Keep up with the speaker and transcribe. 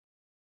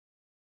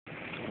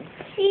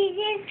See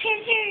this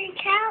picture of the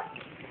couch?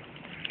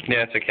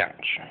 Yeah, it's a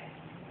couch.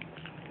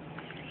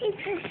 See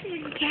picture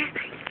of the couch.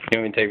 You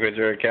want me to take a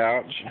picture of the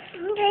couch?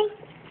 Okay.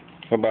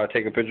 What about I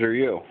take a picture of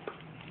you?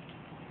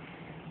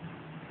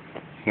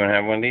 You wanna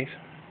have one of these?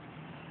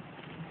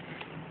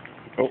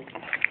 Oh,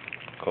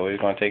 Chloe's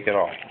gonna take it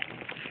off.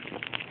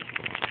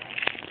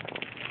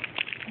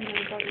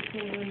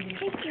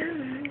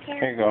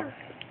 Here you go.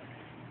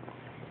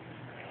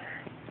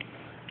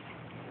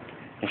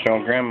 I'm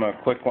showing Grandma a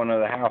quick one of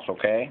the house,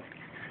 okay?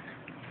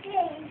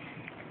 Okay.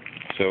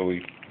 So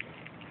we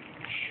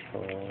show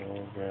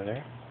over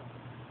there.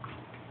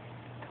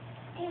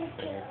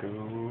 There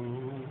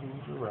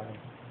goes around.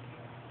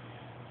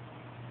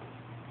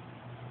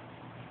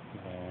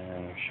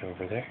 And we show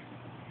over there.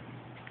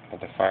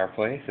 Got the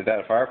fireplace. Is that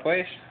a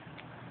fireplace?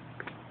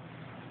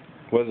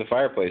 What does the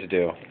fireplace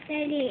do?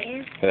 That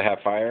is. Does it have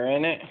fire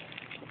in it?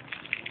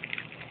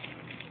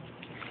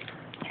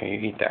 Here,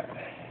 you eat that.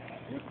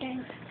 Okay.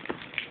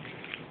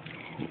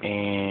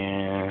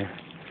 And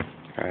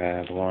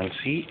add one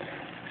seat.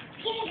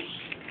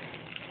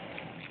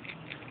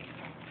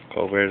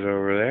 Colbert's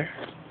over there.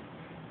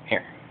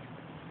 Here.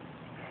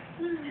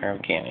 Here,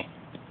 Candy.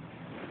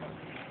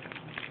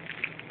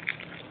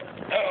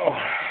 Oh.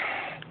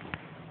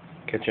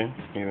 Kitchen,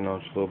 even though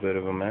it's a little bit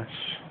of a mess.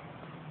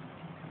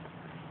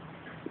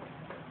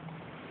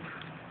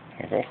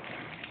 There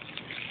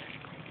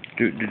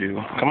you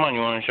go. Come on, you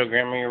want to show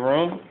Grandma your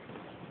room?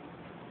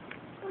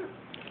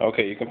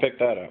 Okay, you can pick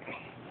that up.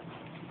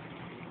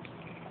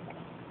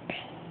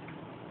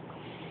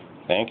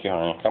 Thank you,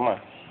 honey. Come on.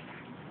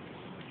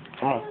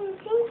 Come on.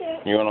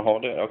 You want to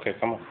hold it? Okay,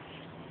 come on.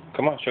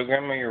 Come on, show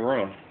Grandma your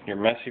room. Your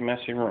messy,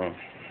 messy room.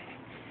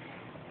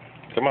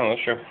 Come on,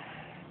 let's show.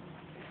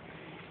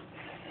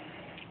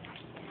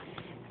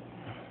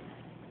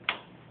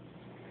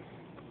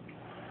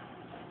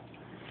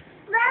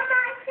 Mama,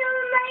 show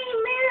my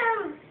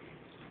room.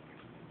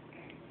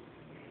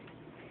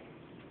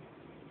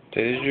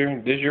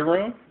 This your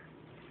room?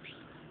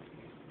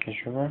 This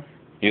your room?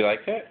 You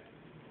like it?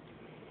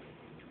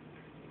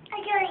 I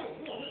don't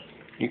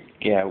eat it.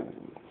 Yeah,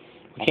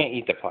 we can't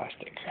eat the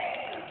plastic.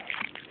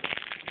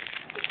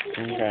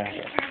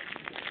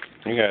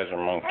 You guys are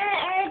monkeys.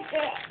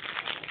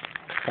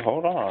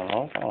 Hold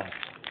on. Oh.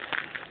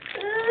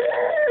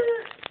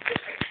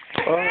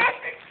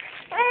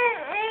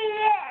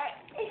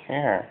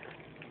 Here.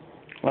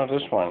 No,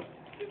 this one.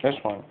 This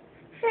one.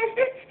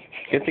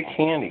 Get the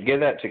candy. Give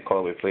that to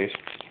Chloe, please.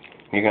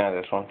 You can have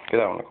this one. Give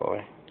that one to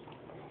Chloe.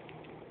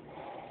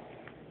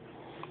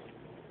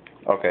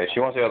 Okay, she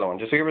wants the other one.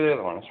 Just give her the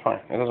other one. It's fine.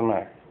 It doesn't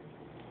matter.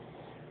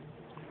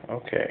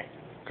 Okay.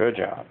 Good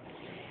job.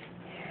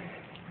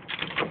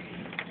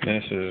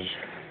 This is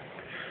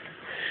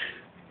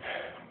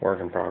work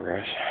in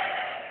progress.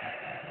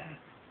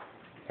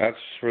 That's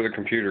where the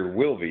computer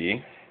will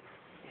be.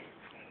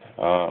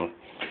 I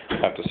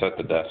have to set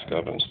the desk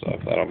up and stuff.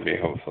 That'll be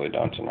hopefully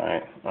done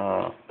tonight.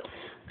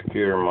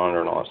 Computer,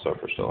 monitor, and all that stuff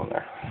are still in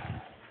there.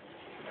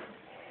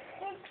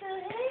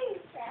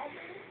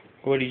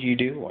 What are you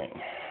doing?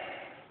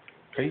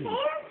 Crazy.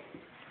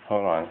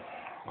 Hold on.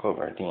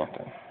 Clover,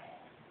 dancing.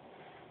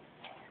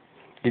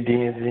 You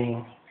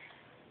dancing?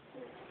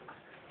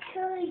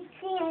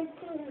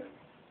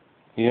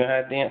 You know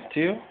how to dance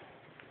too?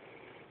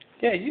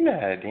 Yeah, you know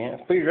how to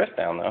dance. Put your dress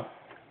down though.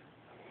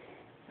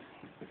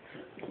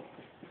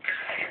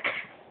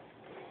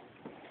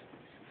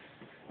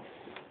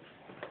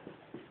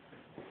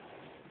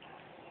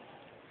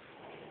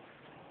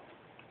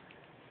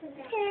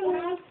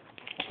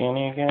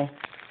 Candy again?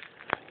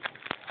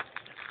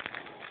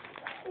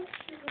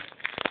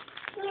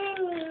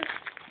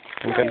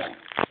 Okay.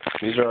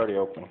 These are already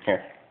open.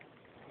 Here.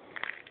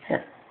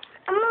 Here.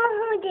 I'm gonna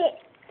hold it.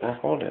 Then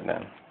hold it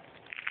then.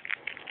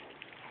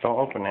 Don't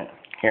open it.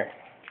 Here.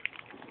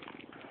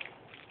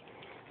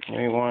 Give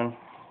me one.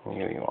 I'll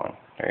give you one.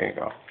 There you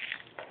go.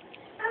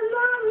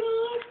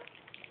 Mommy.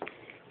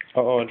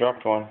 Oh, I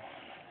dropped one.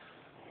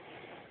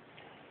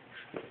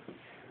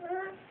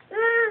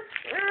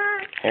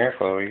 Here,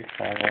 Chloe.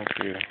 I want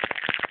you.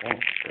 Oh,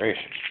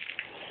 gracious.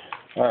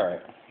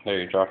 Alright. There,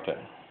 you dropped it.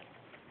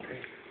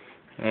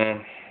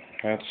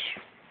 That's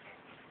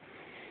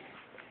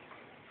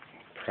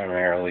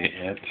primarily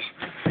it.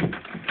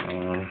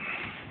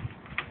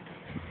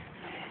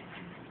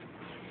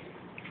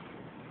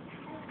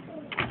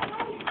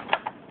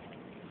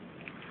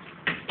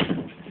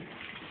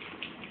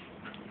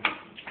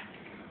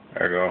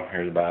 There we go.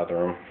 Here's the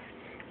bathroom.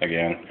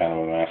 Again, kind of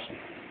a mess.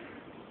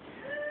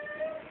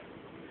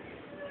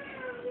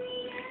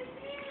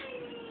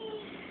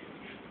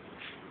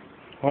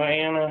 What,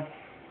 Anna?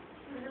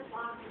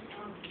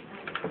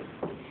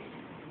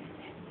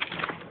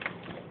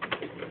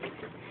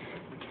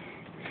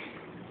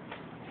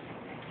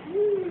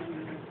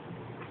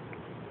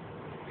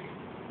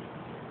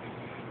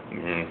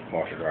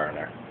 Washer dryer in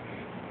there.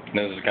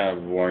 This is kind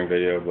of a boring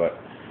video, but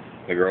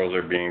the girls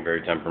are being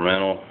very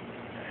temperamental,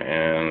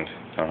 and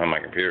I don't have my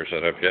computer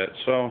set up yet,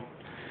 so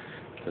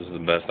this is the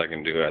best I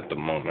can do at the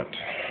moment.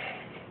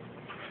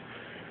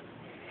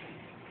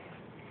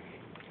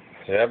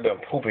 See, I've been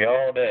poopy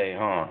all day,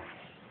 huh?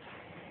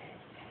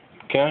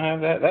 Can I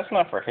have that? That's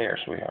not for hair,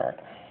 sweetheart.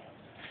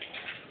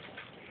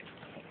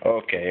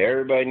 Okay,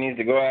 everybody needs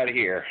to go out of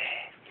here.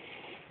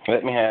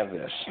 Let me have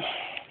this.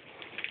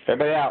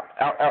 Everybody out.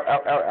 Out, out,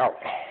 out, out, out.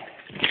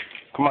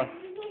 Come on.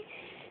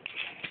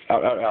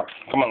 Out, out, out.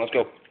 Come on, let's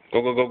go.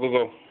 Go, go, go, go,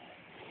 go.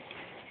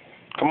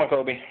 Come on,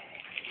 Khloe.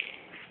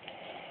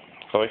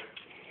 Khloe.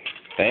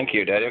 Thank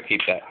you, Daddy. I'll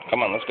keep that.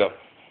 Come on, let's go.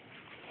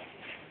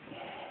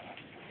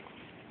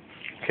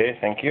 Okay,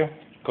 thank you.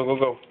 Go, go,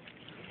 go.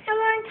 I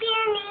want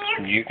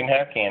candy. You can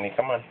have candy.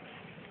 Come on.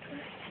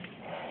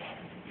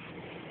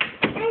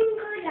 I'm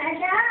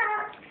good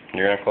up.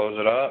 You're going to close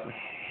it up?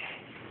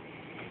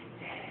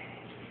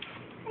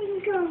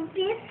 I'm going to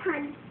be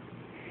fun.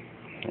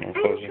 I'm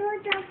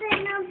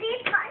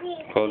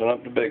Closing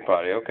up the big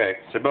potty. Okay.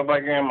 Say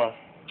bye-bye, Grandma.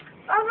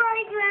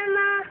 Bye-bye,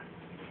 Grandma.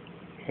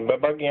 Say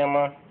bye-bye,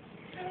 Grandma.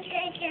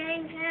 Okay,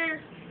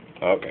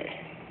 Grandma.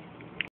 Okay.